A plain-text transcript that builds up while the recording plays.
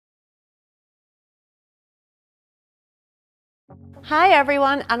Hi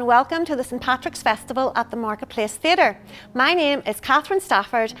everyone and welcome to the St Patrick's Festival at the Marketplace Theatre. My name is Catherine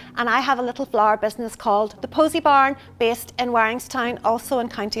Stafford and I have a little flower business called the Posy Barn based in Warringstown, also in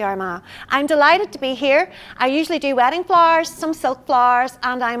County Armagh. I'm delighted to be here. I usually do wedding flowers, some silk flowers,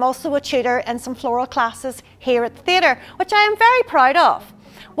 and I'm also a tutor in some floral classes here at the theatre, which I am very proud of.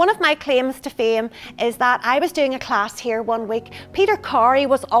 One of my claims to fame is that I was doing a class here one week. Peter Corrie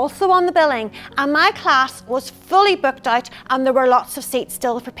was also on the billing and my class was fully booked out and there were lots of seats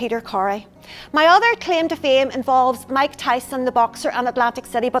still for Peter Corrie. My other claim to fame involves Mike Tyson, the boxer, and Atlantic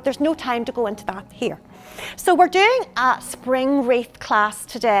City, but there's no time to go into that here. So we're doing a spring wreath class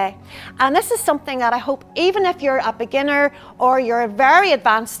today, and this is something that I hope even if you're a beginner or you're very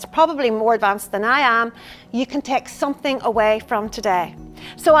advanced, probably more advanced than I am, you can take something away from today.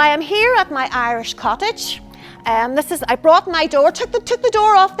 So I am here at my Irish cottage. I brought my door, took the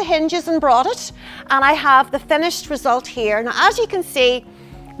door off the hinges and brought it, and I have the finished result here. Now as you can see,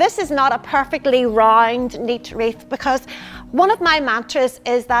 this is not a perfectly round, neat wreath because one of my mantras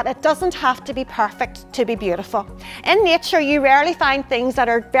is that it doesn't have to be perfect to be beautiful. In nature, you rarely find things that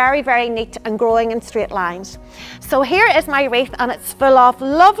are very, very neat and growing in straight lines. So here is my wreath and it's full of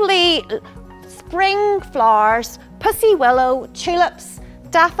lovely spring flowers, pussy willow, tulips,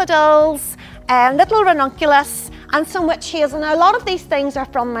 daffodils, little ranunculus and some witch hazel. Now a lot of these things are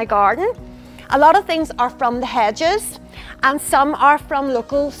from my garden, a lot of things are from the hedges, and some are from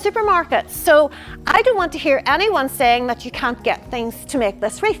local supermarkets. So I don't want to hear anyone saying that you can't get things to make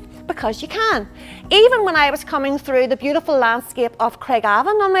this wreath, because you can. Even when I was coming through the beautiful landscape of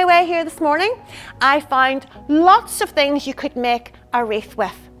Craigavon on my way here this morning, I found lots of things you could make a wreath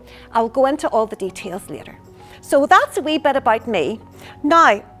with. I'll go into all the details later. So that's a wee bit about me.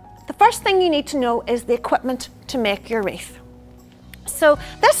 Now, the first thing you need to know is the equipment to make your wreath. So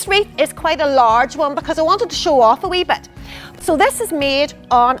this wreath is quite a large one because I wanted to show off a wee bit. So this is made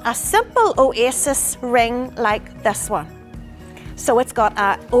on a simple oasis ring like this one. So it's got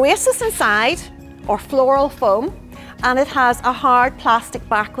an oasis inside, or floral foam, and it has a hard plastic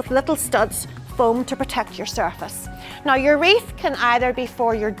back with little studs foam to protect your surface. Now your wreath can either be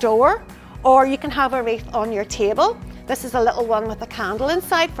for your door or you can have a wreath on your table. This is a little one with a candle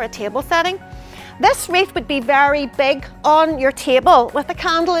inside for a table setting. This wreath would be very big on your table with a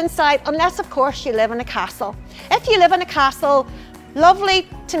candle inside, unless of course you live in a castle. If you live in a castle, lovely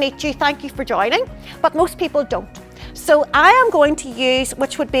to meet you, thank you for joining, but most people don't. So I am going to use,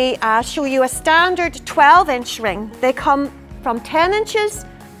 which would be, show you a standard 12-inch ring. They come from 10 inches,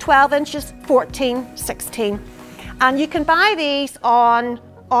 12 inches, 14, 16. And you can buy these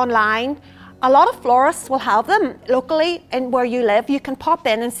online. A lot of florists will have them locally in where you live. You can pop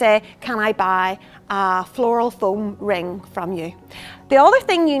in and say, can I buy a floral foam ring from you? The other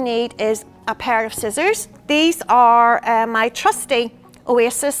thing you need is a pair of scissors. These are my trusty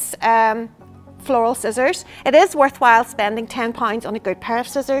Oasis floral scissors. It is worthwhile spending £10 on a good pair of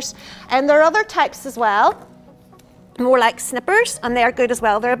scissors. And there are other types as well, more like snippers, and they're good as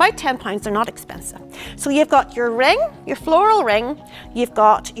well. They're about £10, they're not expensive. So you've got your ring, your floral ring, you've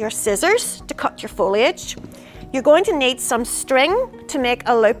got your scissors to cut your foliage. You're going to need some string to make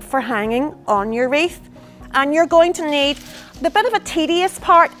a loop for hanging on your wreath. And you're going to need, the bit of a tedious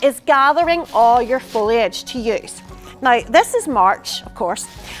part is gathering all your foliage to use. Now this is March, of course,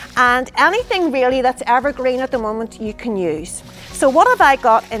 and anything really that's evergreen at the moment you can use. So what have I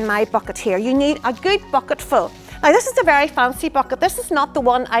got in my bucket here? You need a good bucket full. Now this is a very fancy bucket. This is not the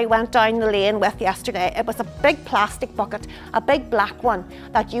one I went down the lane with yesterday. It was a big plastic bucket, a big black one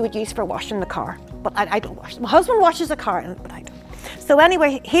that you would use for washing the car. But I don't wash. My husband washes the car in it, but I don't. So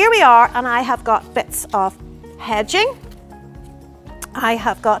anyway, here we are, and I have got bits of hedging. I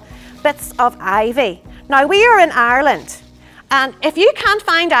have got bits of ivy. Now we are in Ireland, and if you can't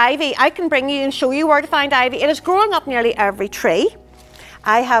find ivy, I can bring you and show you where to find ivy. It is growing up nearly every tree.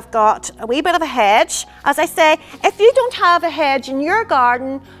 I have got a wee bit of a hedge. As I say, if you don't have a hedge in your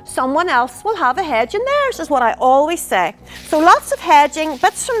garden, someone else will have a hedge in theirs, is what I always say. So lots of hedging,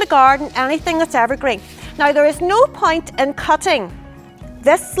 bits from the garden, anything that's evergreen. Now there is no point in cutting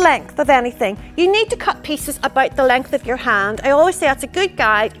this length of anything. You need to cut pieces about the length of your hand. I always say that's a good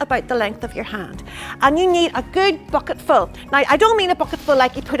guide, about the length of your hand. And you need a good bucket full. Now I don't mean a bucket full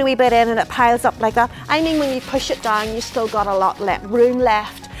like you put a wee bit in and it piles up like that. I mean when you push it down, you still got a lot room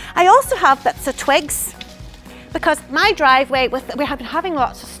left. I also have bits of twigs, because my driveway, we have been having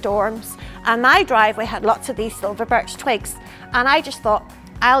lots of storms, and my driveway had lots of these silver birch twigs, and I just thought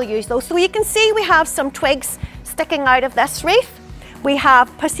I'll use those. So you can see we have some twigs sticking out of this wreath. We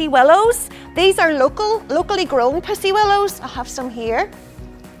have pussy willows. These are locally grown pussy willows. I have some here.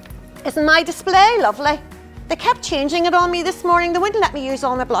 Isn't my display lovely? They kept changing it on me this morning. They wouldn't let me use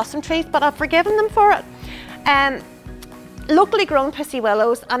all my blossom trees, but I've forgiven them for it. Locally grown pussy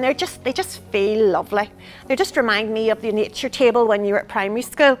willows, and they just feel lovely. They just remind me of the nature table when you were at primary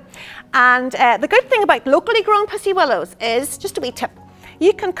school. And the good thing about locally grown pussy willows is, just a wee tip,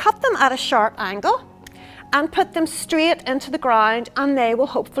 you can cut them at a sharp angle and put them straight into the ground, and they will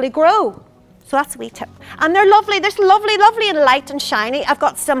hopefully grow. So that's a wee tip. And they're lovely. They're lovely and light and shiny. I've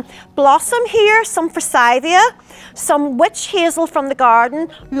got some blossom here, some forsythia, some witch hazel from the garden,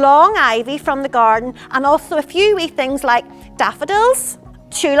 long ivy from the garden, and also a few wee things like daffodils,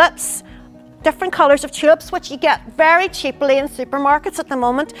 tulips, different colours of tulips, which you get very cheaply in supermarkets at the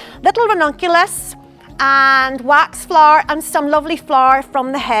moment, little ranunculus and wax flower, and some lovely flower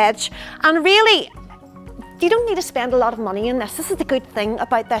from the hedge. And really, you don't need to spend a lot of money in this. This is the good thing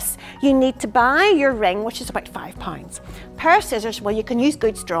about this. You need to buy your ring, which is about £5. Pair of scissors, well, you can use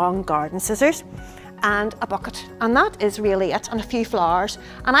good strong garden scissors, and a bucket. And that is really it, and a few flowers.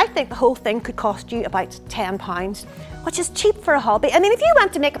 And I think the whole thing could cost you about £10, which is cheap for a hobby. I mean, if you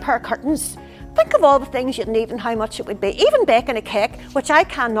went to make a pair of curtains, think of all the things you'd need and how much it would be. Even baking a cake, which I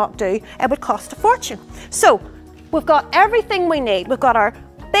cannot do, it would cost a fortune. So we've got everything we need. We've got our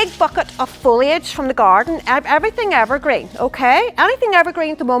big bucket of foliage from the garden, everything evergreen, okay? Anything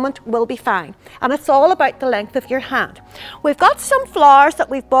evergreen at the moment will be fine. And it's all about the length of your hand. We've got some flowers that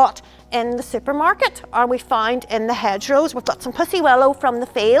we've bought in the supermarket, or we found in the hedgerows. We've got some pussy willow from the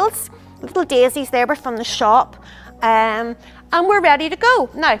fields, little daisies there were from the shop, and we're ready to go.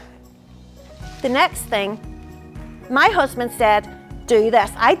 Now, the next thing, my husband said, do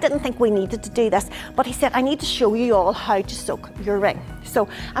this. I didn't think we needed to do this, but he said, I need to show you all how to soak your ring. So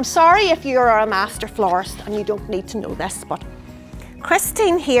I'm sorry if you're a master florist and you don't need to know this, but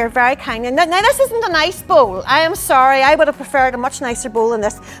Christine here very kindly, now this isn't a nice bowl. I am sorry, I would have preferred a much nicer bowl than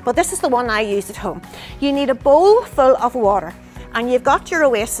this, but this is the one I use at home. You need a bowl full of water, and you've got your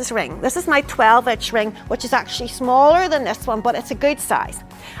Oasis ring. This is my 12-inch ring, which is actually smaller than this one, but it's a good size.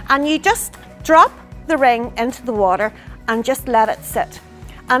 And you just drop the ring into the water and just let it sit,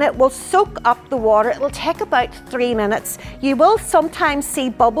 and it will soak up the water. It'll take about 3 minutes. You will sometimes see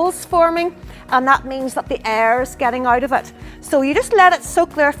bubbles forming, and that means that the air is getting out of it. So you just let it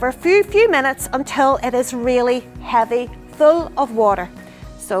soak there for a few minutes until it is really heavy, full of water.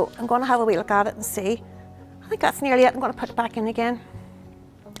 So I'm going to have a wee look at it and see. I think that's nearly it. I'm going to put it back in again.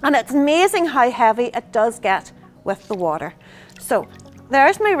 And it's amazing how heavy it does get with the water. So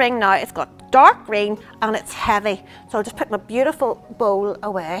there's my ring now. It's got dark green and it's heavy. So I'll just put my beautiful bowl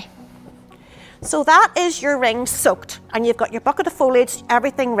away. So that is your ring soaked, and you've got your bucket of foliage,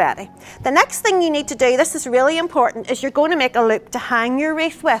 everything ready. The next thing you need to do, this is really important, is you're going to make a loop to hang your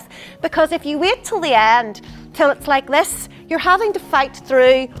wreath with, because if you wait till the end, till it's like this, you're having to fight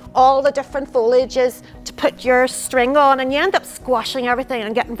through all the different foliages to put your string on, and you end up squashing everything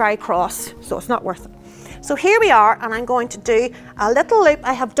and getting very cross, so it's not worth it. So here we are, and I'm going to do a little loop.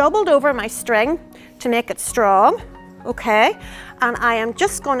 I have doubled over my string to make it strong, okay? And I am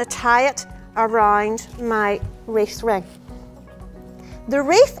just going to tie it around my wreath ring. The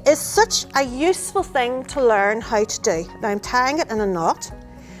wreath is such a useful thing to learn how to do. Now I'm tying it in a knot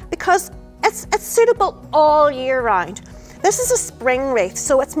because it's suitable all year round. This is a spring wreath,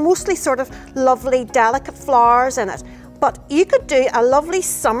 so it's mostly sort of lovely, delicate flowers in it. But you could do a lovely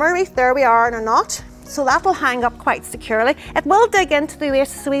summer wreath. There we are in a knot. So that'll hang up quite securely. It will dig into the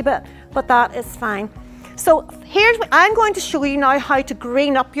Oasis a wee bit, but that is fine. So here's what I'm going to show you now, how to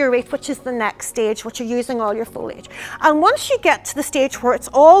green up your wreath, which is the next stage, which you're using all your foliage. And once you get to the stage where it's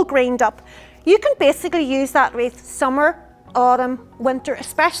all greened up, you can basically use that wreath summer, autumn, winter,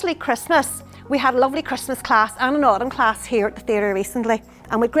 especially Christmas. We had a lovely Christmas class and an autumn class here at the theatre recently,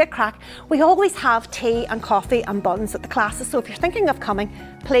 and with great crack. We always have tea and coffee and buns at the classes, so if you're thinking of coming,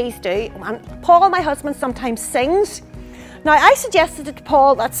 please do. And Paul, my husband, sometimes sings. Now I suggested to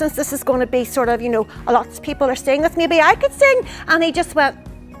Paul that since this is going to be sort of, you know, a lot of people are staying with, maybe I could sing, and he just went,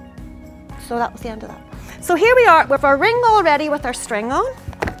 so that was the end of that. So here we are with our ring all ready with our string on.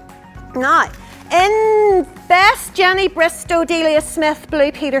 Now, in best Jenny Bristow, Delia Smith,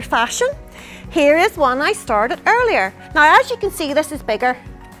 Blue Peter fashion, here is one I started earlier. Now, as you can see, this is bigger.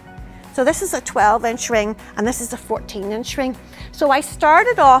 So this is a 12-inch ring, and this is a 14-inch ring. So I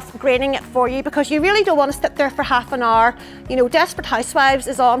started off graining it for you because you really don't want to sit there for half an hour. You know, Desperate Housewives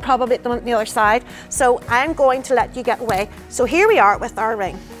is on probably at the other side. So I'm going to let you get away. So here we are with our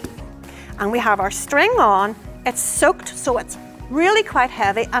ring. And we have our string on. It's soaked, so it's really quite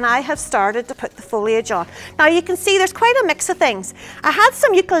heavy, and I have started to put the foliage on. Now you can see there's quite a mix of things. I had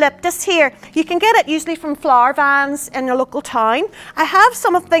some eucalyptus here. You can get it usually from flower vans in your local town. I have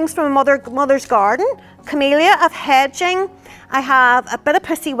some of things from a mother's garden, camellia of hedging. I have a bit of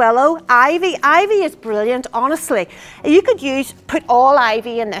pussy willow, ivy. Ivy is brilliant, honestly. You could put all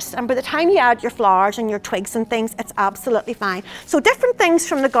ivy in this, and by the time you add your flowers and your twigs and things, it's absolutely fine. So different things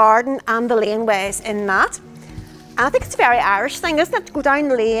from the garden and the laneways in that. And I think it's a very Irish thing, isn't it? To go down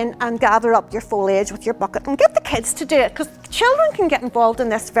the lane and gather up your foliage with your bucket and get the kids to do it, because children can get involved in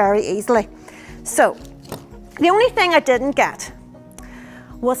this very easily. So the only thing I didn't get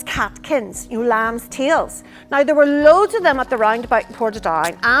was catkins, lamb's tails. Now there were loads of them at the roundabout in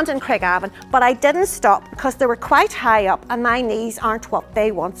Portadown and in Craigavon, but I didn't stop because they were quite high up and my knees aren't what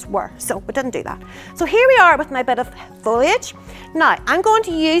they once were, so we didn't do that. So here we are with my bit of foliage. Now I'm going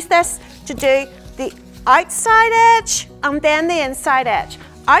to use this to do the outside edge and then the inside edge.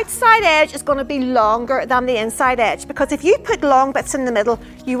 Outside edge is going to be longer than the inside edge, because if you put long bits in the middle,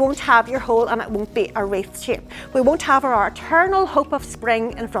 you won't have your hole and it won't be a wreath shape. We won't have our eternal hope of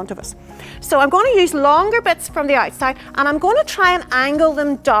spring in front of us. So I'm going to use longer bits from the outside, and I'm going to try and angle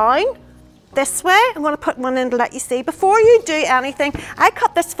them down this way. I'm going to put one in to let you see. Before you do anything, I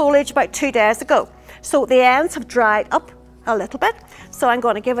cut this foliage about 2 days ago, so the ends have dried up a little bit. So I'm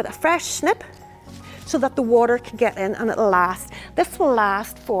going to give it a fresh snip so that the water can get in and it'll last. This will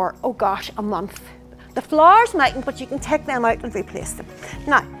last for, oh gosh, a month. The flowers mightn't, but you can take them out and replace them.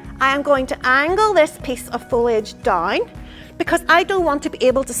 Now, I am going to angle this piece of foliage down because I don't want to be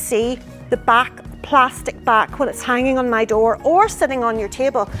able to see the back, plastic back, when it's hanging on my door or sitting on your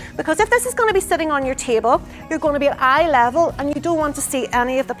table. Because if this is going to be sitting on your table, you're going to be at eye level and you don't want to see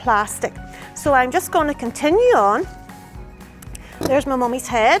any of the plastic. So I'm just going to continue on. There's my mummy's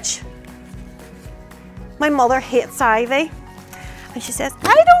hedge. My mother hates ivy, and she says, I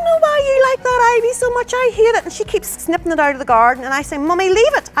don't know why you like that ivy so much, I hate it. And she keeps snipping it out of the garden, and I say, Mummy,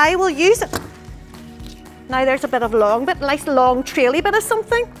 leave it, I will use it. Now there's a bit of long bit, nice long traily bit of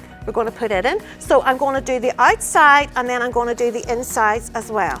something. We're going to put it in. So I'm going to do the outside, and then I'm going to do the insides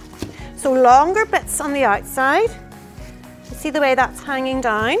as well. So longer bits on the outside. You see the way that's hanging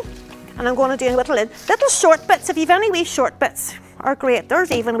down? And I'm going to do a little in. Little short bits, if you've any wee short bits, are great.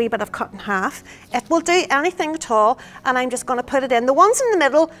 There's even a wee bit of cut in half. It will do anything at all, and I'm just going to put it in. The ones in the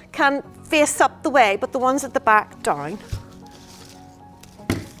middle can face up the way, but the ones at the back down.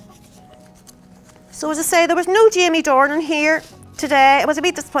 So as I say, there was no Jamie Dornan here today. I was a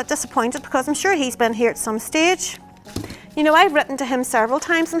bit disappointed because I'm sure he's been here at some stage. You know, I've written to him several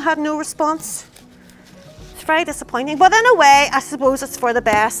times and had no response. It's very disappointing, but in a way, I suppose it's for the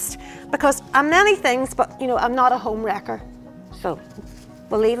best, because I'm many things, but you know, I'm not a home wrecker. So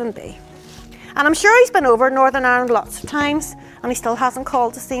we'll leave him be. And I'm sure he's been over Northern Ireland lots of times and he still hasn't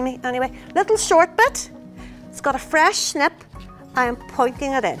called to see me. Anyway, little short bit. It's got a fresh snip. I am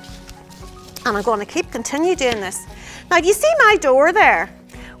pointing it in. And I'm going to continue doing this. Now, do you see my door there?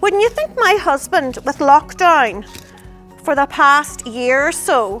 Wouldn't you think my husband, with lockdown for the past year or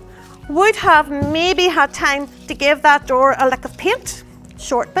so, would have maybe had time to give that door a lick of paint?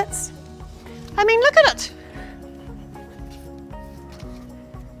 Short bits. I mean, look at it.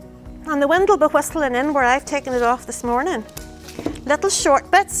 And the wind will be whistling in where I've taken it off this morning. Little short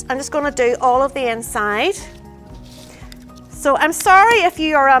bits. I'm just going to do all of the inside. So I'm sorry if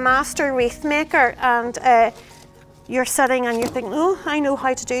you are a master wreath maker and you're sitting and you're thinking, oh, I know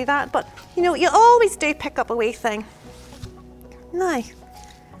how to do that. But you know, you always do pick up a wee thing. Now,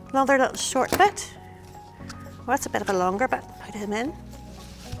 another little short bit. Well, that's a bit of a longer bit. Put him in.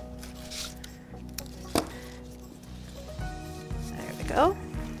 There we go.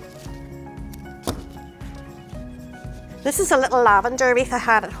 This is a little lavender wreath I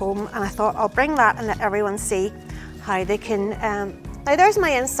had at home, and I thought I'll bring that and let everyone see how they can, now there's my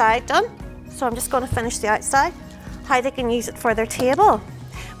inside done, so I'm just going to finish the outside, how they can use it for their table.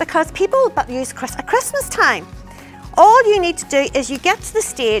 Because people that use at Christmas time, all you need to do is you get to the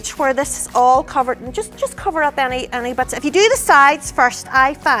stage where this is all covered, and just cover up any bits. If you do the sides first,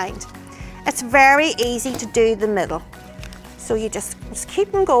 I find it's very easy to do the middle. So you just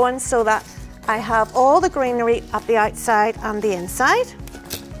keep them going so that I have all the greenery at the outside and the inside.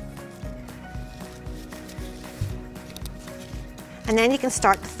 And then you can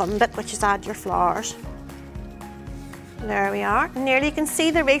start the fun bit, which is add your flowers. There we are. Nearly you can see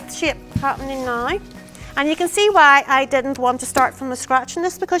the wreath shape happening now. And you can see why I didn't want to start from the scratch in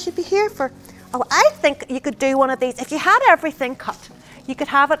this, because you'd be here for, oh, I think you could do one of these. If you had everything cut, you could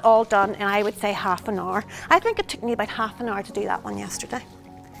have it all done in, I would say, half an hour. I think it took me about half an hour to do that one yesterday.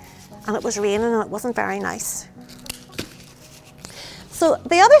 And it was raining and it wasn't very nice. So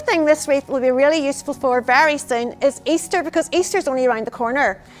the other thing this wreath will be really useful for very soon is Easter, because Easter's only around the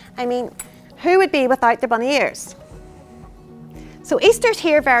corner. I mean, who would be without their bunny ears? So Easter's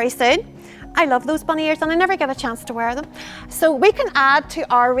here very soon. I love those bunny ears and I never get a chance to wear them. So we can add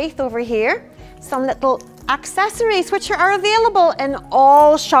to our wreath over here some little accessories which are available in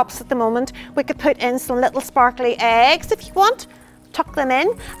all shops at the moment. We could put in some little sparkly eggs if you want, tuck them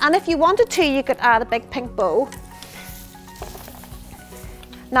in, and if you wanted to you could add a big pink bow.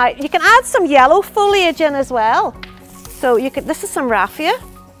 Now you can add some yellow foliage in as well. So you could, this is some raffia,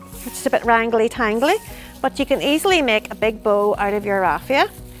 which is a bit wrangly tangly, but you can easily make a big bow out of your raffia,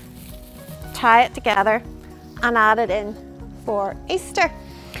 tie it together and add it in for Easter.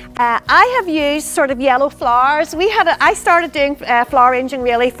 I have used sort of yellow flowers. I started doing flower arranging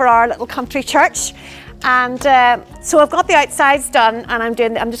really for our little country church, and so I've got the outsides done, and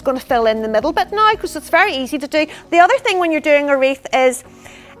I'm just going to fill in the middle bit now because it's very easy to do. The other thing when you're doing a wreath is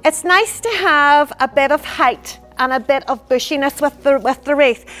it's nice to have a bit of height and a bit of bushiness with the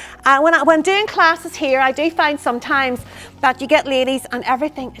wreath. When doing classes here, I do find sometimes that you get ladies and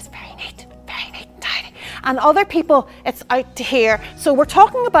everything is very neat and tidy. And other people, it's out to here. So we're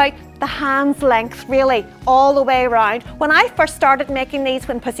talking about the hand's length, really, all the way around. When I first started making these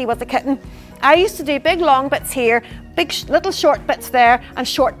when Pussy was a kitten, I used to do big long bits here, big little short bits there, and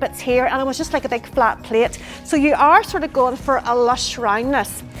short bits here, and it was just like a big flat plate. So you are sort of going for a lush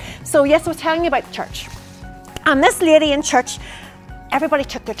roundness. So yes, I was telling you about the church. And this lady in church, everybody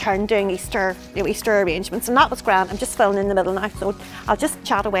took their turn doing Easter arrangements, and that was grand. I'm just filling in the middle now, so I'll just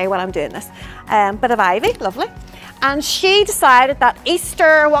chat away while I'm doing this. Bit of ivy, lovely. And she decided that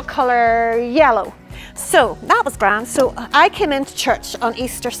Easter, what colour? Yellow. So that was grand. So I came into church on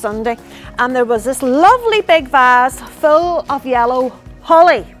Easter Sunday, and there was this lovely big vase full of yellow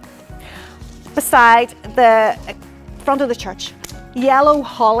holly beside the front of the church. Yellow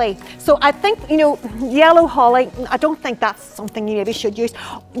holly. So I think, you know, yellow holly, I don't think that's something you maybe should use.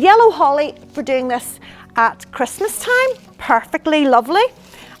 Yellow holly for doing this at Christmas time, perfectly lovely.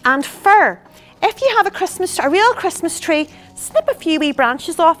 And fir. If you have a real Christmas tree, snip a few wee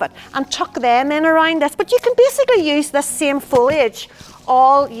branches off it and tuck them in around this. But you can basically use this same foliage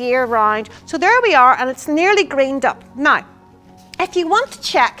all year round. So there we are, and it's nearly greened up. Now, if you want to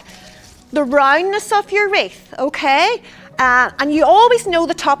check the roundness of your wreath, okay? And you always know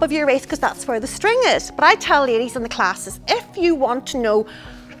the top of your wreath because that's where the string is. But I tell ladies in the classes, if you want to know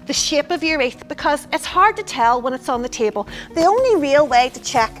the shape of your wreath, because it's hard to tell when it's on the table, the only real way to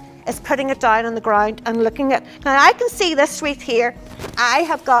check is putting it down on the ground and looking at it. Now I can see this wreath here. I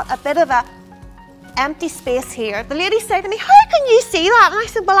have got a bit of a empty space here. The lady said to me, how can you see that? And I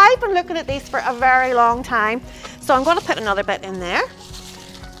said, well, I've been looking at these for a very long time. So I'm going to put another bit in there.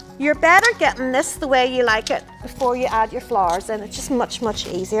 You're better getting this the way you like it before you add your flowers in. It's just much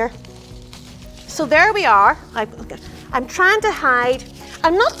easier. So there we are. I'm trying to hide.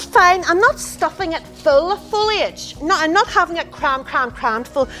 I'm not stuffing it full of foliage. No, I'm not having it crammed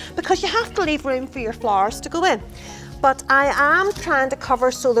full, because you have to leave room for your flowers to go in. But I am trying to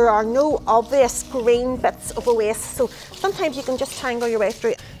cover so there are no obvious green bits of a waste. So sometimes you can just tangle your way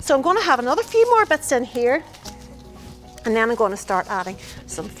through it. So I'm going to have another few more bits in here. And then I'm going to start adding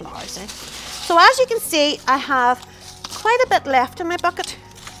some flowers in. So as you can see, I have quite a bit left in my bucket.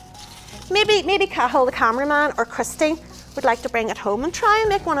 Maybe Cahill, the cameraman, or Christine would like to bring it home and try and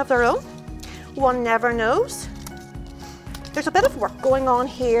make one of their own. One never knows. There's a bit of work going on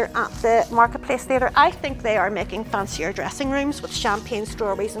here at the Marketplace Theatre. I think they are making fancier dressing rooms with champagne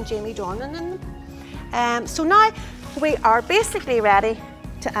strawberries and Jamie Dornan in them. So now we are basically ready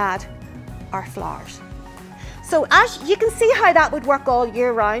to add our flowers. So as you can see how that would work all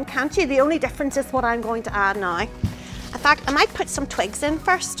year round, can't you? The only difference is what I'm going to add now. In fact, I might put some twigs in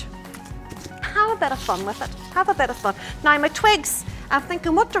first. Have a bit of fun with it. Have a bit of fun. Now my twigs, I'm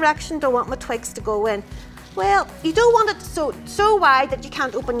thinking, what direction do I want my twigs to go in? Well, you don't want it so wide that you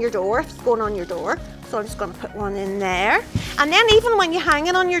can't open your door if it's going on your door. So I'm just going to put one in there. And then even when you hang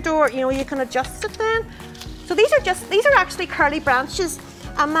it on your door, you know, you can adjust it then. So these are actually curly branches.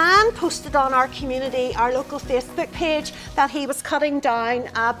 A man posted on our community, our local Facebook page, that he was cutting down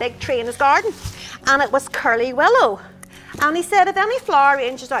a big tree in his garden, and it was curly willow. And he said, if any flower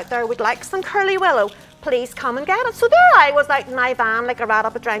arrangers out there would like some curly willow, please come and get it. So there I was out in my van like a rat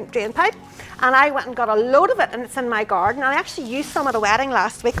up a drain pipe, and I went and got a load of it, and it's in my garden. And I actually used some at a wedding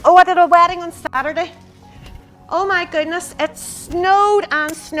last week. Oh, I did a wedding on Saturday. Oh my goodness, it snowed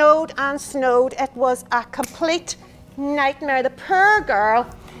and snowed and snowed. It was a complete nightmare. The poor girl,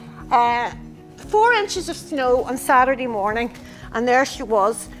 4 inches of snow on Saturday morning, and there she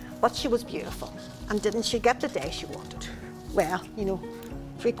was, but she was beautiful. And didn't she get the day she wanted? well, you know,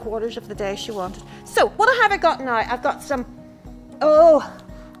 3/4 of the day she wanted. So what have I got now? I've got some, oh,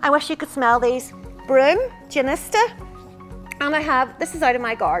 I wish you could smell these. Broom, Genista, and I have, this is out of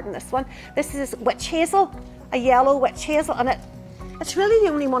my garden, this one. This is witch hazel, a yellow witch hazel, and it's really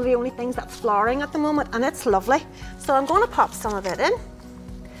the only one of the only things that's flowering at the moment, and it's lovely. So I'm going to pop some of it in,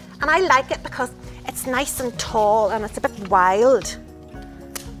 and I like it because it's nice and tall and it's a bit wild.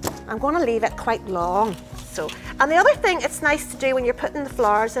 I'm going to leave it quite long. So, and the other thing it's nice to do when you're putting the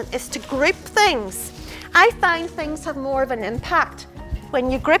flowers in is to group things. I find things have more of an impact when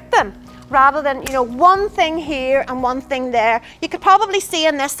you group them, rather than, you know, one thing here and one thing there. You could probably see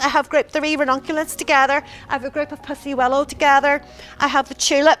in this, I have grouped the wee ranunculus together. I have a group of pussy willow together. I have the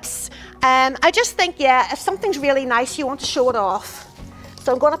tulips. I just think, yeah, if something's really nice, you want to show it off.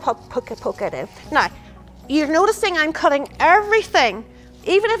 So I'm going to poke it in. Now, you're noticing I'm cutting everything.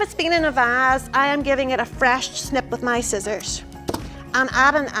 Even if it's been in a vase, I am giving it a fresh snip with my scissors and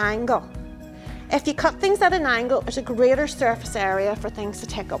at an angle. If you cut things at an angle, there's a greater surface area for things to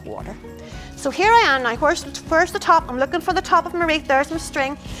take up water. So here I am now, where's the top? I'm looking for the top of my wreath, there's my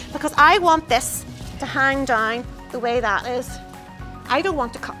string, because I want this to hang down the way that is. I don't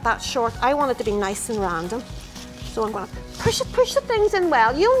want to cut that short, I want it to be nice and random. So I'm going to push the things in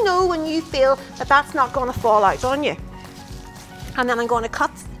well. You'll know when you feel that that's not going to fall out on you. And then I'm going to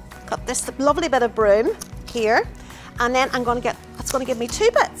cut this lovely bit of broom here, and then I'm going to that's going to give me 2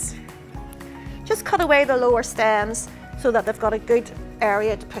 bits. Just cut away the lower stems so that they've got a good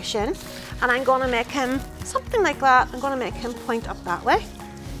area to push in. And I'm going to make him something like that. I'm going to make him point up that way,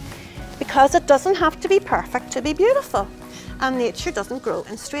 because it doesn't have to be perfect to be beautiful. And nature doesn't grow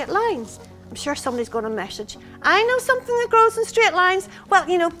in straight lines. I'm sure somebody's going to message, I know something that grows in straight lines. Well,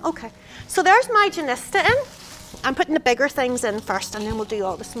 you know, okay. So there's my Genista in. I'm putting the bigger things in first, and then we'll do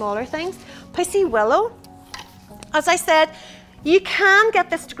all the smaller things. Pussy willow. As I said, you can get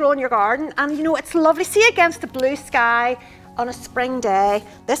this to grow in your garden, and you know, it's lovely. See, against the blue sky on a spring day,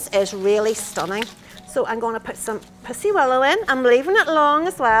 this is really stunning. So I'm going to put some pussy willow in. I'm leaving it long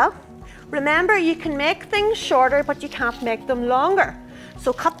as well. Remember, you can make things shorter, but you can't make them longer.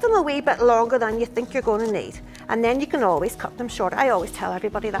 So cut them a wee bit longer than you think you're going to need. And then you can always cut them shorter. I always tell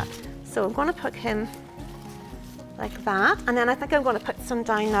everybody that. So I'm going to put him like that. And then I think I'm going to put some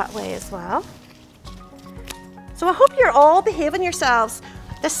down that way as well. So I hope you're all behaving yourselves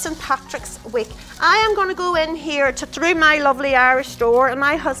this St. Patrick's week. I am going to go in here through my lovely Irish door, and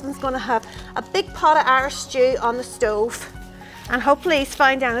my husband's going to have a big pot of Irish stew on the stove. And hopefully he's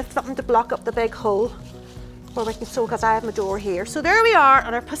found something to block up the big hole where we can sew, because I have my door here. So there we are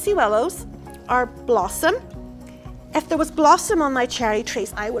on our pussy willows, our blossom. If there was blossom on my cherry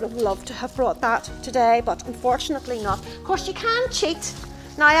trees, I would have loved to have brought that today, but unfortunately not. Of course, you can cheat.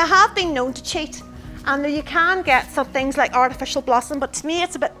 Now, I have been known to cheat, and you can get some things like artificial blossom, but to me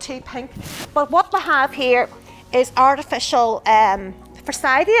it's a bit too pink. But what we have here is artificial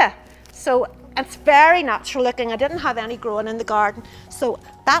forsythia. So it's very natural looking. I didn't have any growing in the garden. So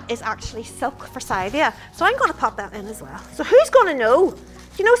that is actually silk forsythia. So I'm going to pop that in as well. So who's going to know?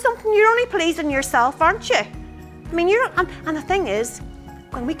 You know something, you're only pleasing yourself, aren't you? I mean, and the thing is,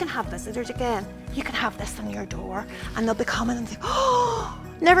 when we can have visitors again, you can have this on your door, and they'll be coming and think, oh,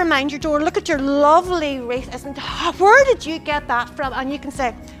 never mind your door, look at your lovely wreath, isn't it? Where did you get that from? And you can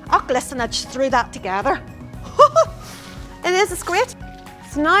say, oh, listen, I just threw that together. It is, it's great.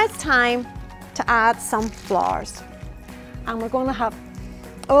 So now it's time to add some flowers. And we're going to have,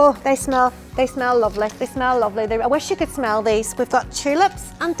 oh, they smell lovely. They smell lovely. I wish you could smell these. We've got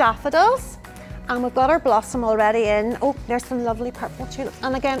tulips and daffodils. And we've got our blossom already in. Oh, there's some lovely purple tulips.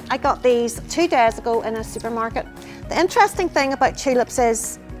 And again, I got these 2 days ago in a supermarket. The interesting thing about tulips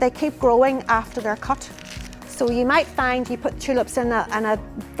is they keep growing after they're cut. So you might find you put tulips in a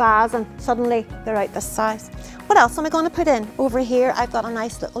vase and suddenly they're out this size. What else am I going to put in? Over here, I've got a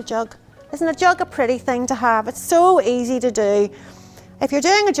nice little jug. Isn't a jug a pretty thing to have? It's so easy to do. If you're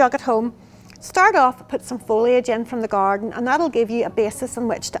doing a jug at home, start off, put some foliage in from the garden, and that'll give you a basis on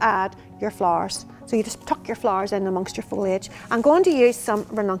which to add your flowers. So you just tuck your flowers in amongst your foliage. I'm going to use some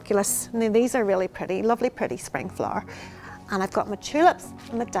ranunculus. Now, these are really pretty, lovely, pretty spring flower. And I've got my tulips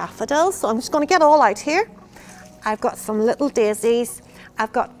and my daffodils. So I'm just going to get all out here. I've got some little daisies.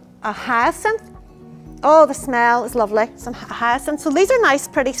 I've got a hyacinth. Oh, the smell is lovely. Some hyacinth. So these are nice,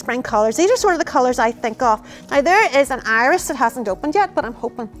 pretty spring colours. These are sort of the colours I think of. Now, there is an iris that hasn't opened yet, but I'm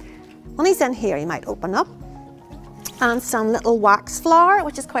hoping when he's in here, he might open up. and some little wax flower,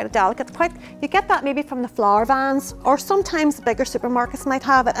 which is quite a delicate. You get that maybe from the flower vans, or sometimes bigger supermarkets might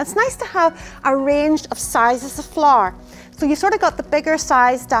have it. It's nice to have a range of sizes of flower. So you sort of got the bigger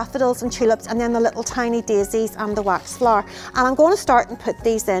size daffodils and tulips, and then the little tiny daisies and the wax flower. And I'm going to start and put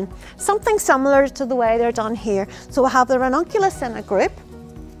these in. Something similar to the way they're done here. So we'll have the ranunculus in a group.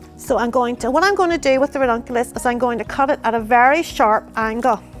 So what I'm going to do with the ranunculus is I'm going to cut it at a very sharp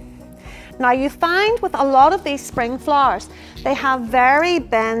angle. Now you find with a lot of these spring flowers, they have very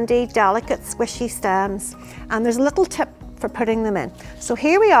bendy, delicate, squishy stems. And there's a little tip for putting them in. So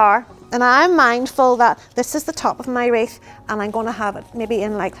here we are. And I'm mindful that this is the top of my wreath, and I'm going to have it maybe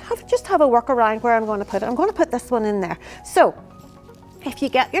in just have a work around where I'm going to put it. I'm going to put this one in there. So if you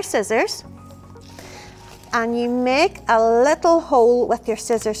get your scissors and you make a little hole with your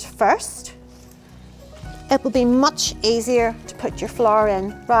scissors first, it will be much easier to put your flower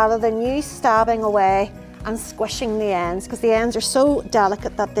in rather than you stabbing away and squishing the ends, because the ends are so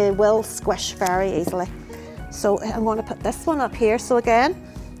delicate that they will squish very easily. So I'm going to put this one up here. So again,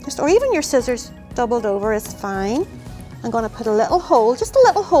 or even your scissors doubled over is fine. I'm going to put a little hole, just a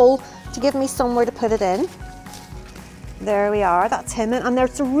little hole, to give me somewhere to put it in. There we are, that's him. And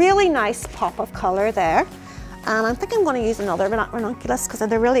there's a really nice pop of colour there. And I think I'm going to use another ranunculus because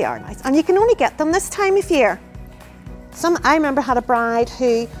they really are nice. And you can only get them this time of year. I remember had a bride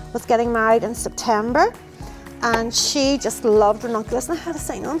who was getting married in September, and she just loved ranunculus. And I had to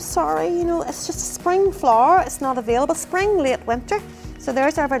say, no, I'm sorry, you know, it's just a spring flower. It's not available. Spring, late winter. So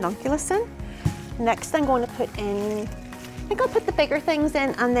there's our ranunculus in. Next I'm going to put in, I think I'll put the bigger things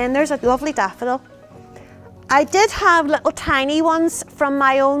in, and then there's a lovely daffodil. I did have little tiny ones from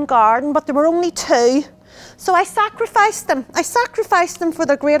my own garden, but there were only 2. So I sacrificed them. I sacrificed them for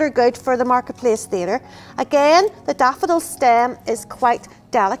the greater good for the Marketplace Theatre. Again, the daffodil stem is quite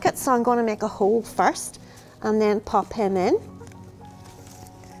delicate, so I'm going to make a hole first and then pop him in.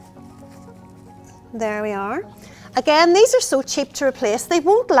 There we are. Again, these are so cheap to replace. They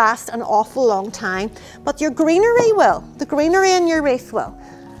won't last an awful long time, but your greenery will. The greenery in your wreath will.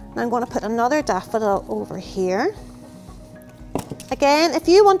 And I'm going to put another daffodil over here. Again, if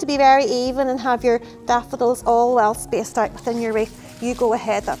you want to be very even and have your daffodils all well spaced out within your wreath, you go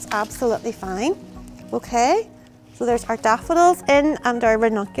ahead, that's absolutely fine. Okay, so there's our daffodils in and our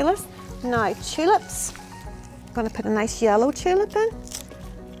ranunculus. Now tulips. I'm going to put a nice yellow tulip in.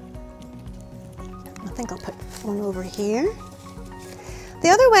 I think I'll put one over here. The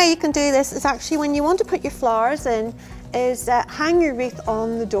other way you can do this is actually when you want to put your flowers in is hang your wreath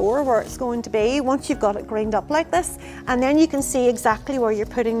on the door where it's going to be once you've got it greened up like this, and then you can see exactly where you're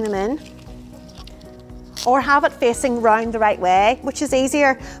putting them in. Or have it facing round the right way, which is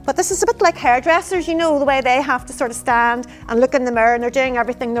easier. But this is a bit like hairdressers, you know, the way they have to sort of stand and look in the mirror and they're doing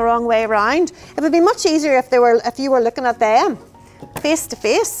everything the wrong way around. It would be much easier if you were looking at them face to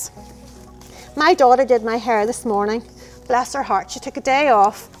face. My daughter did my hair this morning. Bless her heart, she took a day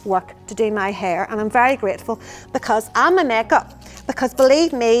off work to do my hair, and I'm very grateful because I'm a makeup. Because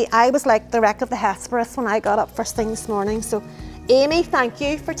believe me, I was like the wreck of the Hesperus when I got up first thing this morning. So Amy, thank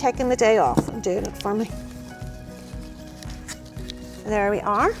you for taking the day off and doing it for me. There we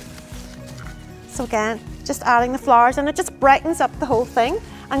are. So again, just adding the flowers, and it just brightens up the whole thing.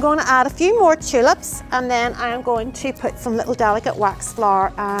 I'm going to add a few more tulips, and then I'm going to put some little delicate wax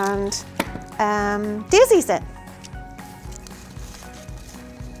flower and daisies in.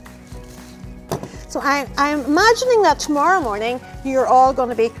 So I'm imagining that tomorrow morning you're all going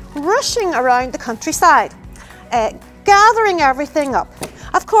to be rushing around the countryside, gathering everything up.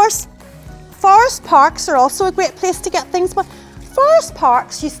 Of course, forest parks are also a great place to get things, but forest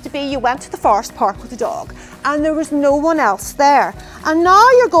parks used to be you went to the forest park with the dog and there was no one else there. And now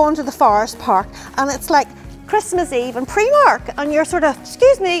you're going to the forest park and it's like Christmas Eve and Primark, and you're sort of,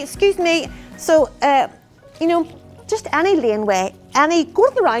 excuse me. So, you know, just any laneway, go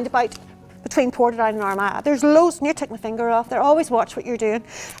to the roundabout between Portadown and Armagh. There's loads, and you're taking my finger off there, always watch what you're doing.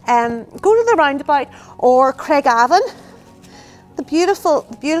 Go to the roundabout or Craigavon, the beautiful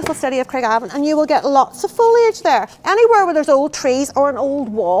city of Craigavon, and you will get lots of foliage there. Anywhere where there's old trees or an old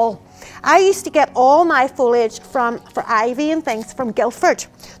wall. I used to get all my foliage for ivy and things from Guildford.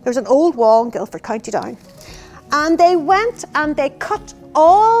 There's an old wall in Guildford, County Down. And they went and they cut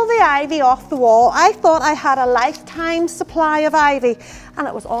all the ivy off the wall. I thought I had a lifetime supply of ivy, and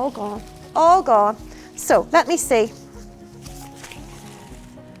it was all gone. All gone. So let me see.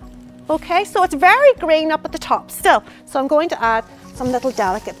 Okay, so it's very green up at the top still. So I'm going to add some little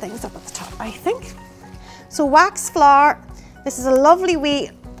delicate things up at the top, I think. So wax flower. This is a lovely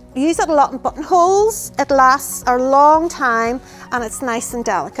use it a lot in buttonholes. It lasts a long time and it's nice and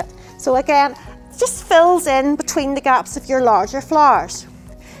delicate. So again, just fills in between the gaps of your larger flowers.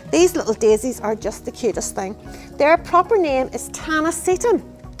 These little daisies are just the cutest thing. Their proper name is Tanacetum.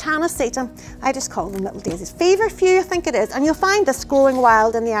 Tanacetum. I just call them little daisies. Feverfew, I think it is. And you'll find this growing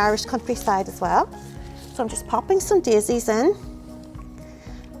wild in the Irish countryside as well. So I'm just popping some daisies in.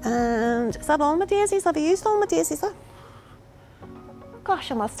 And is that all my daisies? Have I used all my daisies up? Gosh,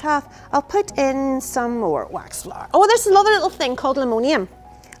 I must have. I'll put in some more wax flower. Oh, there's another little thing called limonium.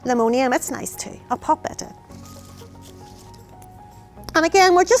 Limonium, it's nice too. I'll pop it in. And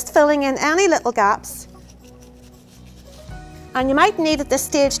again, we're just filling in any little gaps. And you might need at this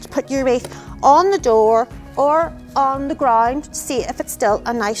stage to put your wreath on the door or on the ground to see if it's still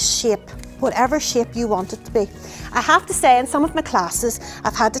a nice shape, whatever shape you want it to be. I have to say, in some of my classes,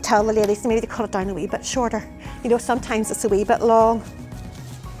 I've had to tell the ladies maybe to cut it down a wee bit shorter. You know, sometimes it's a wee bit long.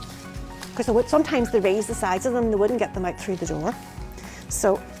 Because sometimes they raise the sides of them, they wouldn't get them out through the door.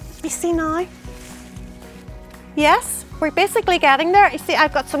 So, you see now? Yes, we're basically getting there. You see,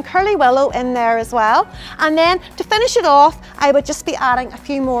 I've got some curly willow in there as well. And then to finish it off, I would just be adding a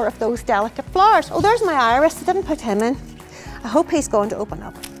few more of those delicate flowers. Oh, there's my iris. I didn't put him in. I hope he's going to open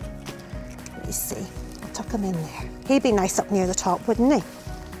up. Let me see. I tuck him in there. He'd be nice up near the top, wouldn't he?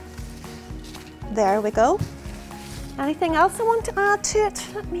 There we go. Anything else I want to add to it?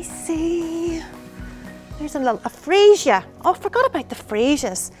 Let me see. There's a freesia. Oh, I forgot about the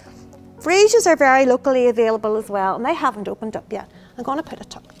freesias. Freesias are very locally available as well, and they haven't opened up yet. I'm going to put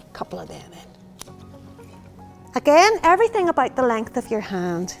a couple of them in. Again, everything about the length of your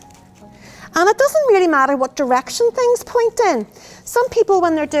hand. And it doesn't really matter what direction things point in. Some people,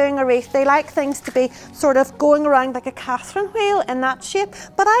 when they're doing a wreath, they like things to be sort of going around like a Catherine wheel in that shape,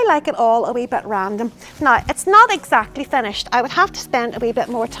 but I like it all a wee bit random. Now, it's not exactly finished. I would have to spend a wee bit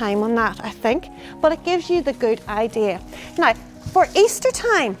more time on that, I think, but it gives you the good idea. Now, for Easter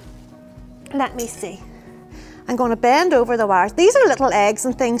time, let me see. I'm going to bend over the wires. These are little eggs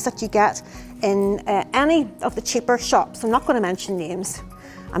and things that you get in any of the cheaper shops. I'm not going to mention names.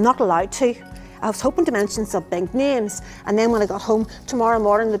 I'm not allowed to. I was hoping to mention some big names, and then when I got home tomorrow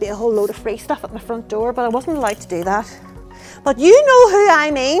morning there'd be a whole load of free stuff at my front door, but I wasn't allowed to do that. But you know who I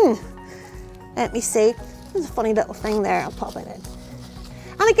mean. Let me see. There's a funny little thing there. I'll pop it in.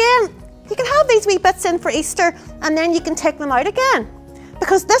 And again, you can have these wee bits in for Easter, and then you can take them out again,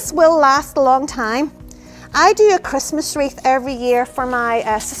 because this will last a long time. I do a Christmas wreath every year for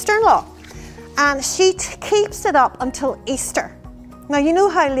my sister-in-law, and she keeps it up until Easter. Now, you know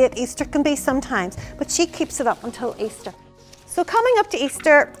how late Easter can be sometimes, but she keeps it up until Easter. So coming up to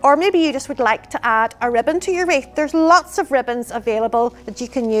Easter, or maybe you just would like to add a ribbon to your wreath, there's lots of ribbons available that you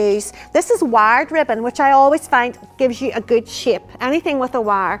can use. This is wired ribbon, which I always find gives you a good shape, anything with a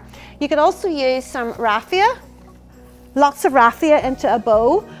wire. You could also use some raffia, lots of raffia into a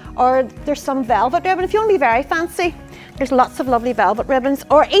bow, or there's some velvet ribbon. If you want to be very fancy, there's lots of lovely velvet ribbons,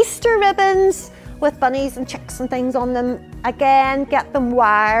 or Easter ribbons with bunnies and chicks and things on them. Again, get them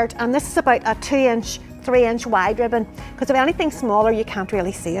wired, and this is about a 2-inch, 3-inch wide ribbon, because if anything smaller you can't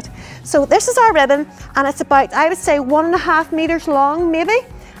really see it. So this is our ribbon, and it's about, I would say, 1.5 meters long maybe.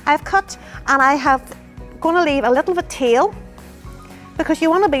 I've cut, and I have going to leave a little of a tail, because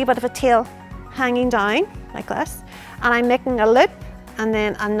you want a wee bit of a tail hanging down like this, and I'm making a loop and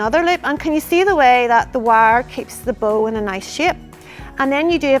then another loop, and can you see the way that the wire keeps the bow in a nice shape? And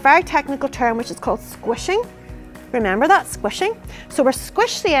then you do a very technical term which is called squishing. Remember that, squishing? So we're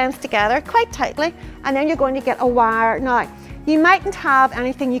squish the ends together quite tightly, and then you're going to get a wire. Now, you mightn't have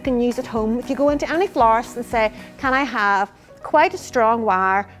anything you can use at home. If you go into any florist and say, can I have quite a strong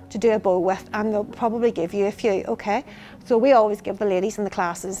wire to do a bow with, and they'll probably give you a few, okay? So we always give the ladies in the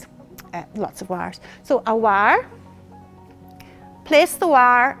classes lots of wires. So a wire, place the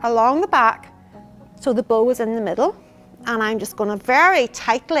wire along the back so the bow is in the middle, and I'm just going to very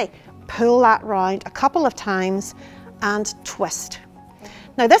tightly pull that round a couple of times and twist.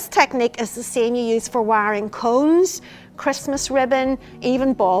 Now, this technique is the same you use for wiring cones, Christmas ribbon,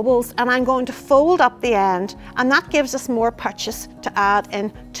 even baubles, and I'm going to fold up the end, and that gives us more purchase to add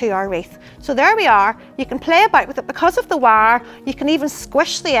in to our wreath. So there we are. You can play about with it because of the wire. You can even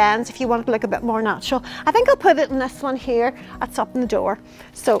squish the ends if you want it to look a bit more natural. I think I'll put it in this one here that's up in the door.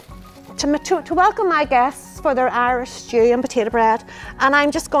 So to welcome my guests for their Irish stew and potato bread, and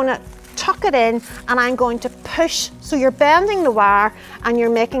I'm just going to tuck it in, and I'm going to push, so you're bending the wire and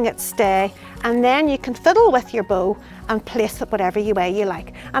you're making it stay, and then you can fiddle with your bow and place it whatever way you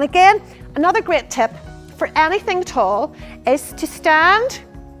like. And again, another great tip for anything at all is to stand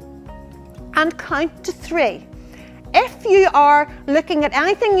and count to 3. If you are looking at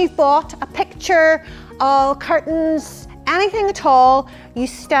anything you've bought, a picture, curtains, anything at all, you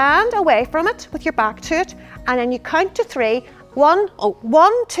stand away from it with your back to it, and then you count to 3. 1,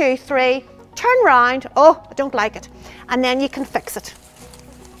 2, 3, turn round. Oh, I don't like it. And then you can fix it.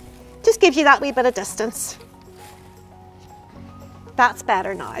 Just gives you that wee bit of distance. That's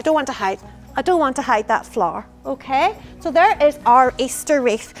better now. I don't want to hide that flower. Okay, so there is our Easter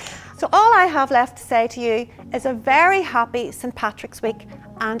wreath. So all I have left to say to you is a very happy St. Patrick's Week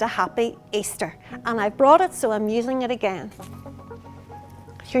and a happy Easter. And I brought it, so I'm using it again.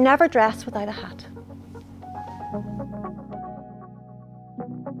 You're never dressed without a hat.